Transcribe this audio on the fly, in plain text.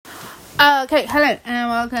Okay, hello and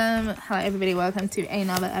welcome. Hello, everybody. Welcome to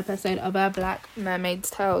another episode of our Black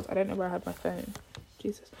Mermaid's Tales. I don't know where I had my phone.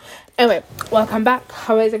 Jesus. Anyway, welcome back.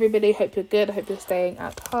 How is everybody? Hope you're good. Hope you're staying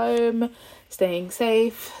at home, staying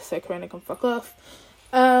safe, so Corona can fuck off.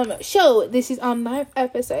 This is our 9th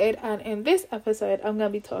episode, and in this episode, I'm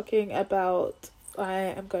going to be talking about. I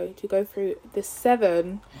am going to go through the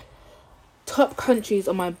 7 top countries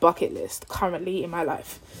on my bucket list currently in my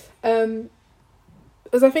life.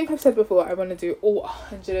 As I think I've said before, I want to do all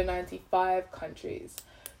 195 countries.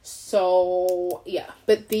 So, yeah.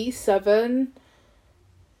 But these 7,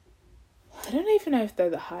 I don't even know if they're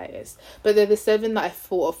the highest. But they're the 7 that I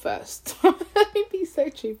thought of first. Let me be so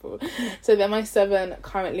truthful. So they're my 7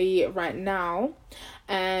 currently right now.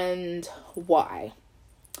 And why?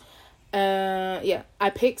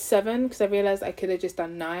 I picked 7 because I realised I could have just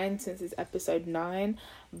done 9 since it's episode 9.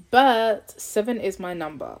 But 7 is my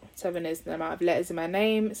number. 7 is the amount of letters in my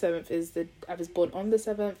name. 7th is I was born on the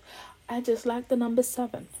 7th. I just like the number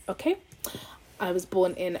 7. Okay? I was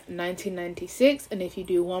born in 1996. And if you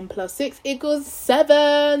do 1 plus 6 equals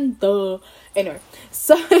 7. Duh. Anyway.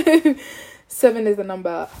 So 7 is the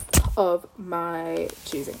number of my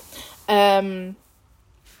choosing.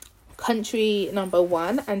 Country number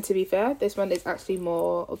 1, and to be fair, this one is actually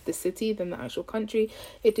more of the city than the actual country.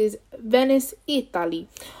 It is Venice, Italy.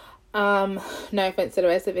 No offense to the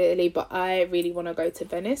rest of Italy, but I really want to go to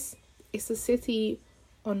Venice. It's a city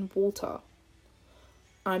on water.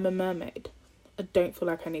 I'm a mermaid. I don't feel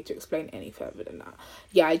like I need to explain any further than that.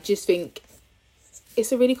 Yeah, I just think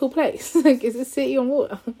it's a really cool place. Like, it's a city on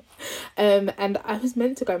water. And I was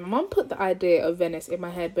meant to go. My mum put the idea of Venice in my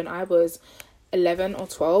head when I was 11 or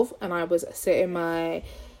 12, and I was sitting my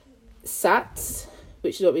SATs,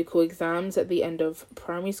 which is what we call exams at the end of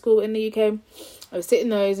primary school in the UK. I was sitting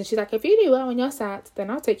those, and she's like, if you do well on your SATs, then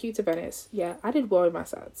I'll take you to Venice. Yeah, I did well in my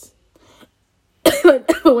SATs.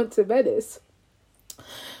 I went to Venice.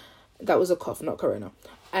 That was a cough, not Corona.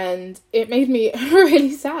 And it made me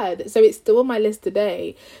really sad. So it's still on my list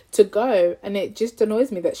today to go. And it just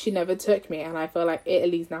annoys me that she never took me. And I feel like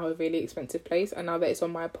Italy's now a really expensive place. And now that it's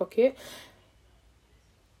on my pocket,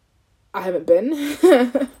 I haven't been.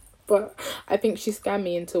 But I think she scammed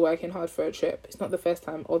me into working hard for a trip. It's not the first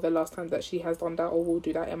time or the last time that she has done that or will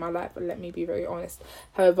do that in my life. But let me be very honest.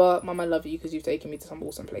 However, Mum, I love you because you've taken me to some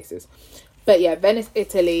awesome places. But yeah, Venice,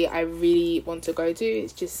 Italy, I really want to go to.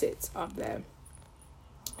 It just sits up there,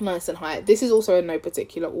 nice and high. This is also in no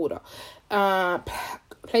particular order.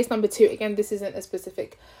 Place number 2, again, this isn't a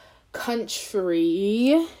specific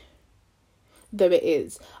country, though it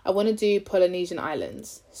is. I want to do Polynesian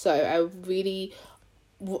Islands. So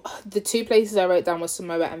the 2 places I wrote down was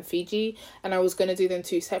Samoa and Fiji, and I was going to do them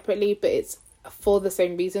 2 separately, but it's for the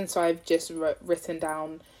same reason. So I've just written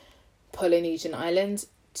down Polynesian Islands.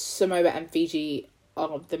 Samoa and Fiji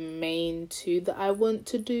are the main 2 that I want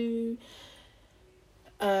to do.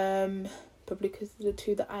 Probably because they're the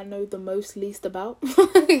 2 that I know the most least about,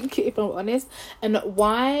 if I'm honest. And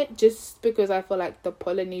why? Just because I feel like the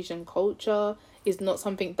Polynesian culture is not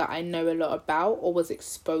something that I know a lot about or was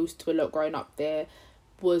exposed to a lot growing up. There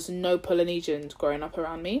was no Polynesians growing up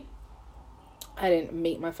around me. I didn't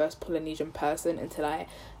meet my first Polynesian person until I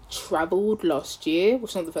travelled last year,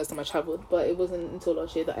 which is not the first time I travelled, but it wasn't until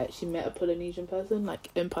last year that I actually met a Polynesian person, like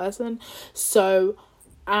in person. So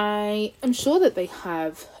I am sure that they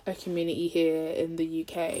have a community here in the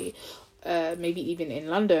UK, maybe even in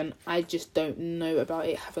London. I just don't know about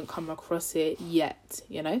it, haven't come across it yet,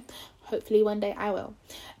 you know. Hopefully one day I will.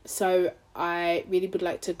 So I really would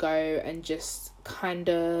like to go and just kind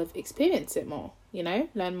of experience it more, you know,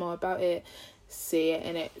 learn more about it, see it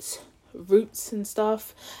in its roots and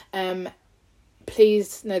stuff.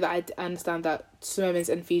 Please know that I understand that Samoans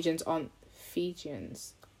and Fijians aren't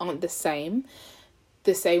the same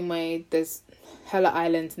way there's hella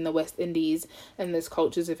islands in the West Indies and there's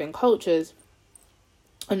cultures within cultures.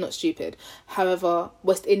 I'm not stupid. However,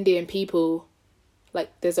 West Indian people, like,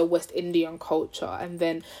 there's a West Indian culture, and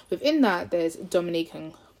then within that there's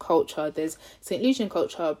Dominican culture, there's St. Lucian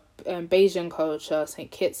culture, Bayesian culture, St.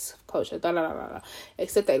 Kitts culture, etc,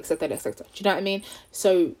 etc, etc. Do you know what I mean?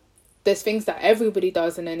 So there's things that everybody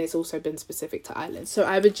does, and then it's also been specific to islands. So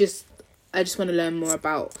I just want to learn more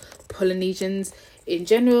about Polynesians in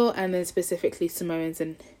general, and then specifically Samoans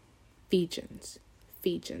and Fijians.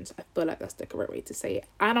 I feel like that's the correct way to say it.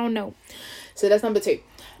 I don't know. So that's number 2.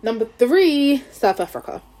 Number 3, South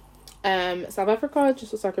Africa. South Africa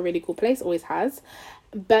just looks like a really cool place, always has.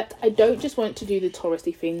 But I don't just want to do the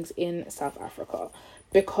touristy things in South Africa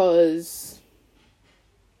because,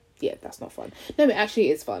 yeah, that's not fun. No, it actually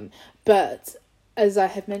is fun. But as I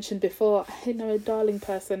have mentioned before, I know a darling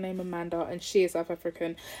person named Amanda, and she is South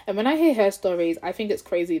African. And when I hear her stories, I think it's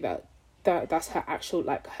crazy that's her actual,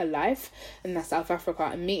 like, her life, and that's South Africa,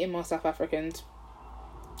 and meeting more South Africans.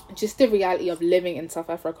 Just the reality of living in South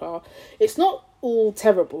Africa. It's not all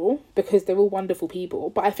terrible, because they're all wonderful people,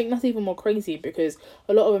 but I think that's even more crazy because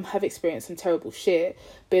a lot of them have experienced some terrible shit,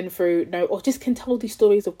 been through, or just can tell these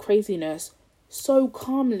stories of craziness so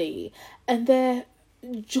calmly, and they're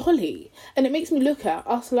jolly. And it makes me look at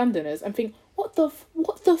us Londoners and think, what the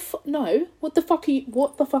fuck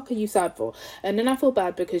are you sad for? And then I feel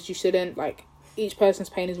bad, because you shouldn't, like, each person's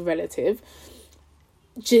pain is relative.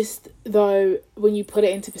 Just though, when you put it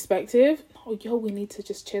into perspective, we need to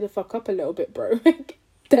just cheer the fuck up a little bit, bro.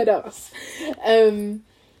 Dead ass.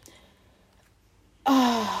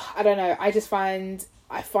 I don't know. I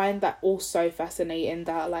find that all so fascinating,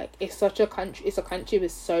 that, like, it's a country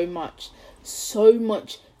with so much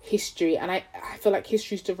history, and I feel like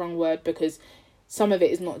history is the wrong word, because some of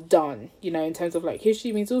it is not done, in terms of, like,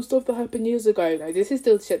 history means all stuff that happened years ago. No, this is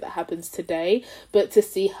still shit that happens today, but to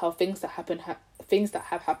see how things that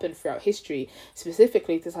have happened throughout history,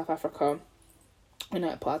 specifically to South Africa,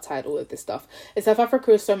 apartheid, all of this stuff. And South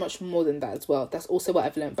Africa is so much more than that as well. That's also what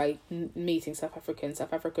I've learned by meeting South Africans.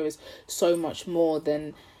 South Africa is so much more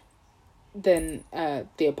than the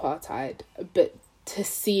apartheid, but to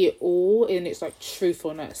see it all in its, like,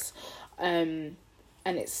 truthfulness, and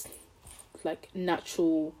its, like,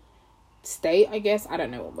 natural state, I guess. I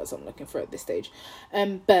don't know what words I'm looking for at this stage,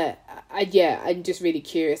 but I'm just really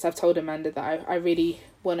curious. I've told Amanda that I really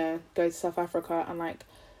want to go to South Africa and, like,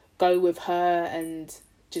 go with her and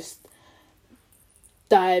just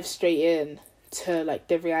dive straight in to, like,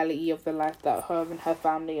 the reality of the life that her and her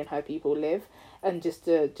family and her people live, and just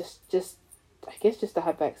to I guess just to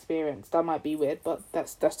have that experience. That might be weird, but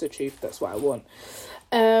that's the truth. That's what I want.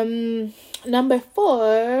 Number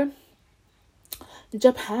 4,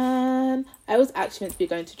 Japan. I was actually meant to be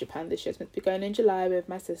going to Japan this year. I was meant to be going in July with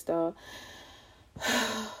my sister.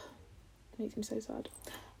 Makes me so sad.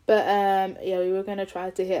 But we were gonna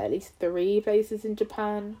try to hit at least 3 places in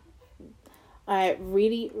Japan. I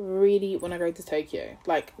really, really want to go to Tokyo.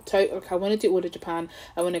 Like, I want to do all of Japan.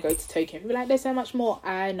 I want to go to Tokyo. People are like, there's so much more.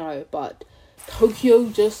 I know, but Tokyo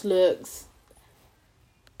just looks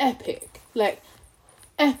epic. Like,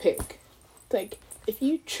 epic. Like, if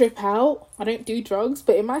you trip out, I don't do drugs,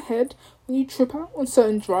 but in my head, when you trip out on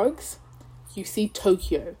certain drugs, you see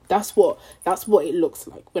Tokyo. That's what it looks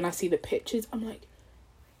like. When I see the pictures, I'm like,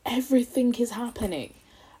 everything is happening,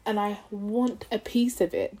 and I want a piece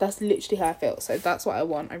of it. That's literally how I felt. So that's what I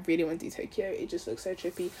want. I really want to do Tokyo. It just looks so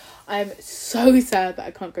trippy. I'm so sad that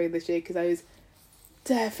I can't go this year, because I was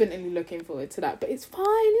definitely looking forward to that. But it's fine.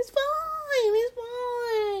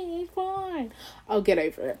 I'll get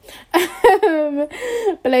over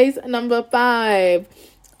it. Place number 5,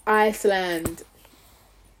 Iceland.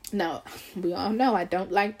 Now, we all know I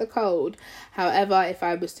don't like the cold. However, if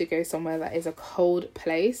I was to go somewhere that is a cold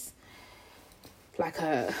place, like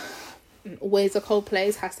always a cold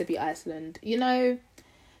place, has to be Iceland.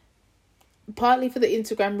 Partly for the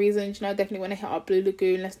Instagram reasons, definitely want to hit up Blue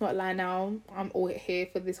Lagoon. Let's not lie now. I'm all here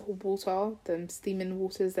for this water, the steaming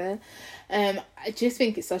waters there. I just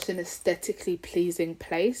think it's such an aesthetically pleasing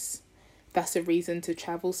place. That's a reason to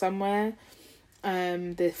travel somewhere.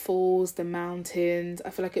 The falls, the mountains. I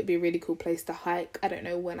feel like it'd be a really cool place to hike. I don't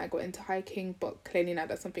know when I got into hiking, but clearly now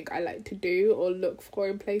that's something I like to do or look for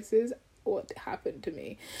in places. What happened to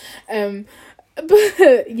me?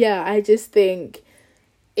 But yeah, I just think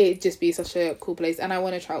it'd just be such a cool place, and I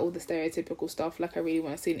want to try all the stereotypical stuff. Like, I really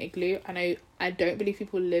want to see an igloo. I don't believe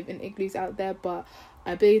people live in igloos out there, but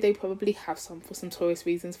I believe they probably have some for some tourist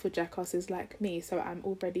reasons for jackasses like me. So I'm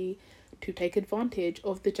all ready to take advantage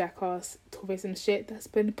of the jackass tourism shit that's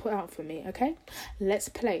been put out for me. Okay, let's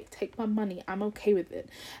play. Take my money. I'm okay with it.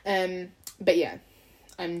 But yeah,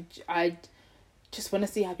 I just want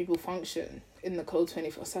to see how people function in the cold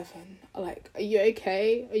 24/7. Like, are you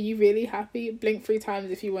okay? Are you really happy? Blink 3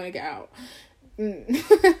 times if you want to get out. That's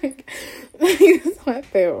how I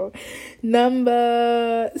feel.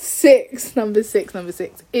 Number six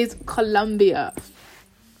is Colombia.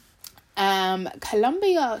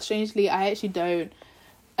 Colombia, strangely, I actually don't.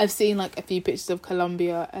 I've seen like a few pictures of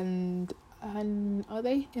Colombia, and are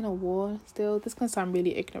they in a war still? This can sound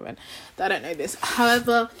really ignorant that I don't know this.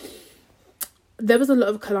 However, there was a lot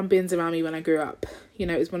of Colombians around me when I grew up. It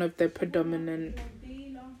was one of the predominant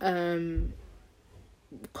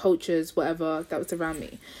cultures, whatever, that was around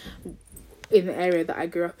me in the area that I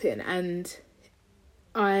grew up in, and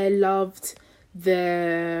I loved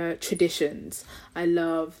their traditions. I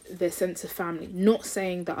loved their sense of family. Not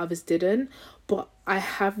saying that others didn't, But I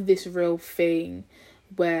have this real thing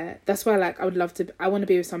where that's why I want to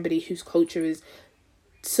be with somebody whose culture is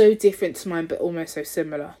so different to mine but almost so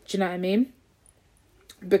similar. Do you know what I mean?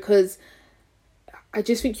 Because I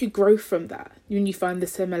just think you grow from that when you find the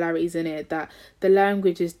similarities in it, that the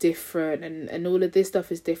language is different and all of this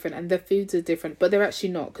stuff is different and the foods are different, but they're actually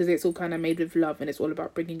not, because it's all kind of made with love and it's all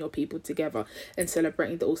about bringing your people together and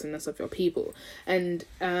celebrating the awesomeness of your people. And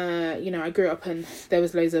I grew up and there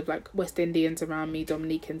was loads of like West Indians around me,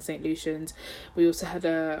 Dominicans, St. Lucians. We also had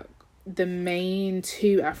the main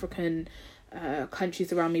two African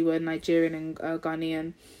countries around me were Nigerian and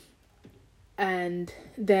Ghanaian, and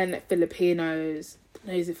then Filipinos.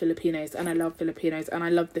 Those are Filipinos, and I love Filipinos, and I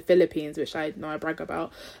love the Philippines, which I know I brag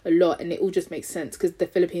about a lot, and it all just makes sense because the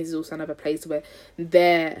Philippines is also another place where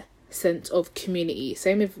their sense of community,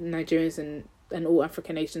 same with Nigerians and all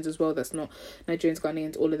African nations as well, that's not Nigerians,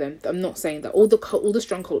 Ghanaians, all of them. I'm not saying that all the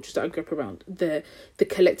strong cultures that I grew up around, the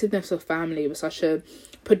collectiveness of family was such a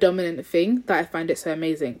predominant thing that I find it so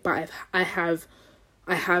amazing. But I've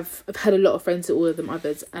had a lot of friends at all of them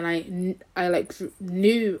others, and I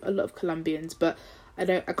knew a lot of Colombians, but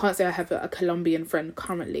I can't say I have a Colombian friend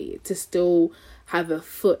currently to still have a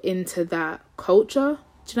foot into that culture.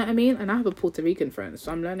 Do you know what I mean? And I have a Puerto Rican friend,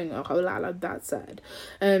 so I'm learning a whole lot of that side.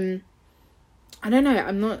 I don't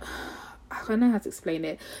know. I don't know how to explain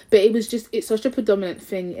it, but it's such a predominant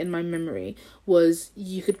thing in my memory was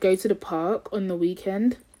you could go to the park on the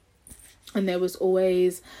weekend, and there was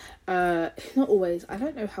always, not always, I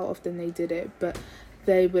don't know how often they did it, but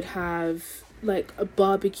they would have like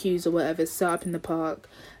barbecues or whatever set up in the park,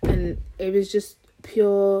 and it was just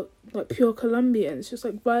pure Colombians, just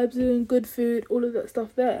like vibes and good food, all of that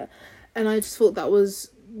stuff there. And I just thought that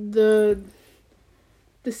was the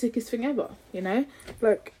sickest thing ever, you know,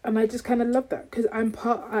 like, and I just kind of love that because I'm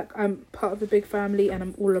part of a big family and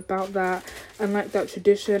I'm all about that and like that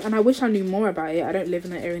tradition. And I wish I knew more about it. I don't live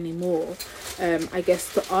in that area anymore. I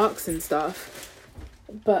guess the arcs and stuff,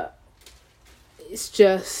 but it's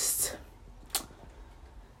just,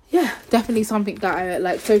 yeah, definitely something that I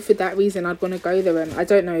like. So for that reason, I'd want to go there. And I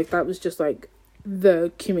don't know if that was just like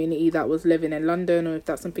the community that was living in London or if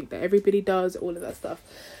that's something that everybody does, all of that stuff.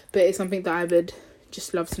 But it's something that I would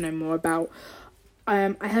just love to know more about.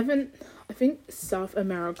 I think South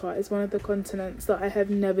America is one of the continents that I have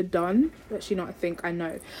never done. Actually, not I think, I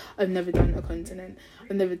know. I've never done a continent.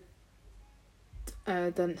 I've never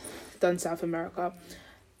done South America.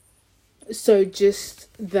 So just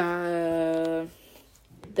the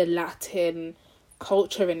Latin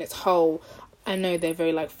culture in its whole, I know they're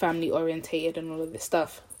very like family orientated and all of this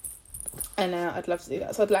stuff, and I'd love to do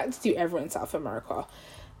that. So I'd like to do everywhere in South America,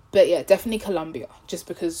 but yeah, definitely Colombia, just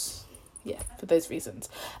because, yeah, for those reasons.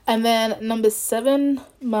 And then number 7,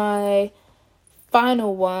 my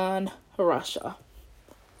final one, Russia.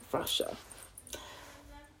 I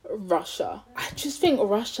just think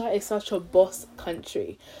Russia is such a boss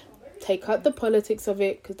country. Take out the politics of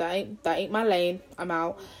it, because that ain't my lane. I'm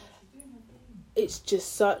out. It's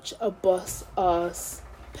just such a boss ass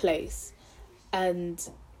place, and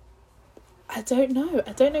I don't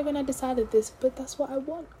know when I decided this, but that's what I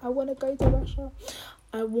want. I want to go to Russia.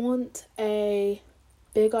 I want a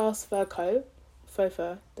big ass fur coat. Faux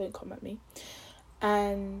fur, don't come at me.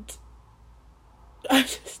 And I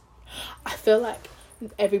feel like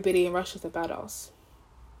everybody in Russia's a badass.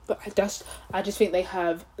 But I just think they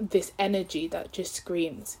have this energy that just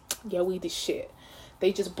screams, yeah, we this shit.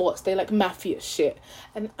 They just bots. They like mafia shit.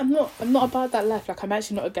 And I'm not about that life. Like, I'm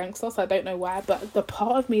actually not a gangster, so I don't know why. But the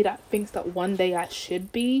part of me that thinks that one day I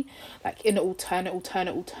should be, like, in an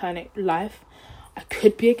alternate life, I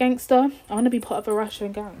could be a gangster. I want to be part of a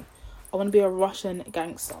Russian gang. I want to be a Russian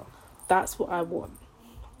gangster. That's what I want.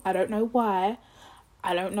 I don't know why.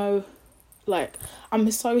 I don't know. Like, I'm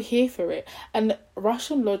so here for it. And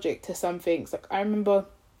Russian logic to some things, like, I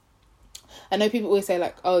know people always say,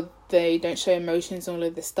 like, oh, they don't show emotions and all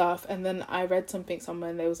of this stuff. And then I read something somewhere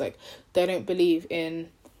and they was like, they don't believe in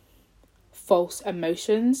false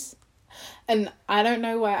emotions. And I don't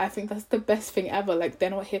know why. I think that's the best thing ever. Like, they're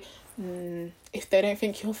not here. If they don't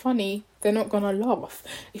think you're funny, they're not going to laugh.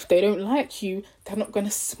 If they don't like you, they're not going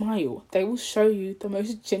to smile. They will show you the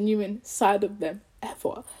most genuine side of them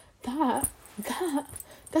ever.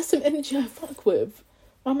 That's some energy I fuck with.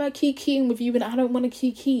 Why am I kikiing with you when I don't want to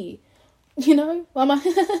kiki? You know? Why am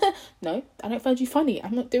I... No, I don't find you funny.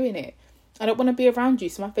 I'm not doing it. I don't want to be around you,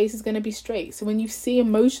 so my face is going to be straight. So when you see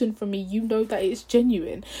emotion from me, you know that it's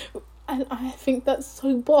genuine. And I think that's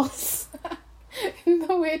so boss. In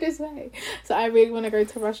the weirdest way. So I really want to go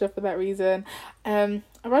to Russia for that reason.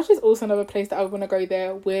 Russia is also another place that I want to go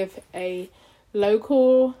there with a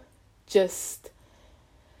local just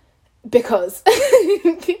because.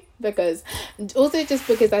 Because also just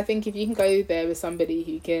because I think if you can go there with somebody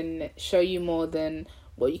who can show you more than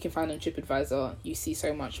what you can find on TripAdvisor, you see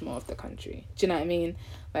so much more of the country. Do you know what I mean?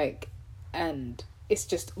 Like, and it's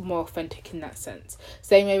just more authentic in that sense.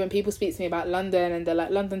 Same way when people speak to me about London and they're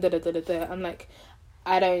like, London, da da da da da, I'm like,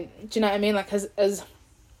 I don't, do you know what I mean? Like, as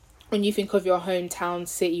when you think of your hometown,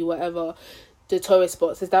 city, whatever, the tourist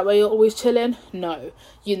spots, is that where you're always chilling? No.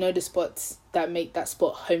 You know the spots that make that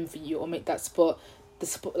spot home for you, or make that spot the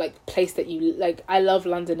spot, like, place that you like. I love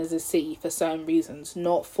London as a city for certain reasons,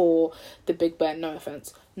 not for the Big Ben, no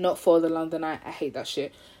offense, not for the London Eye, I hate that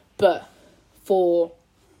shit, but for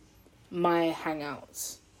my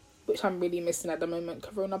hangouts, which I'm really missing at the moment.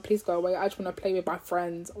 Corona, please go away. I just want to play with my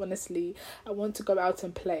friends, honestly. I want to go out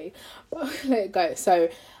and play, but let it go. So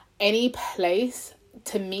any place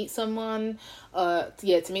to meet someone,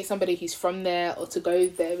 to meet somebody who's from there, or to go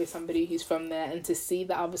there with somebody who's from there and to see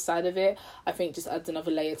the other side of it, I think just adds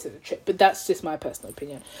another layer to the trip. But that's just my personal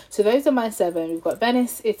opinion. So those are my 7. We've got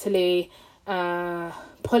Venice, Italy,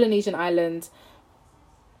 Polynesian Islands,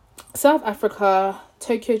 South Africa,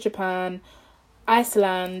 Tokyo, Japan,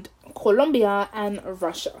 Iceland, Colombia, and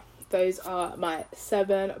Russia. Those are my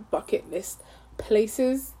 7 bucket list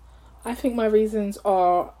places. I think my reasons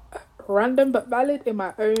are random but valid in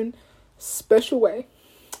my own special way.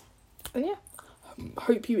 And yeah,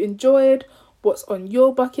 hope you enjoyed what's on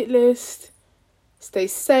your bucket list. Stay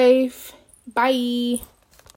safe. Bye.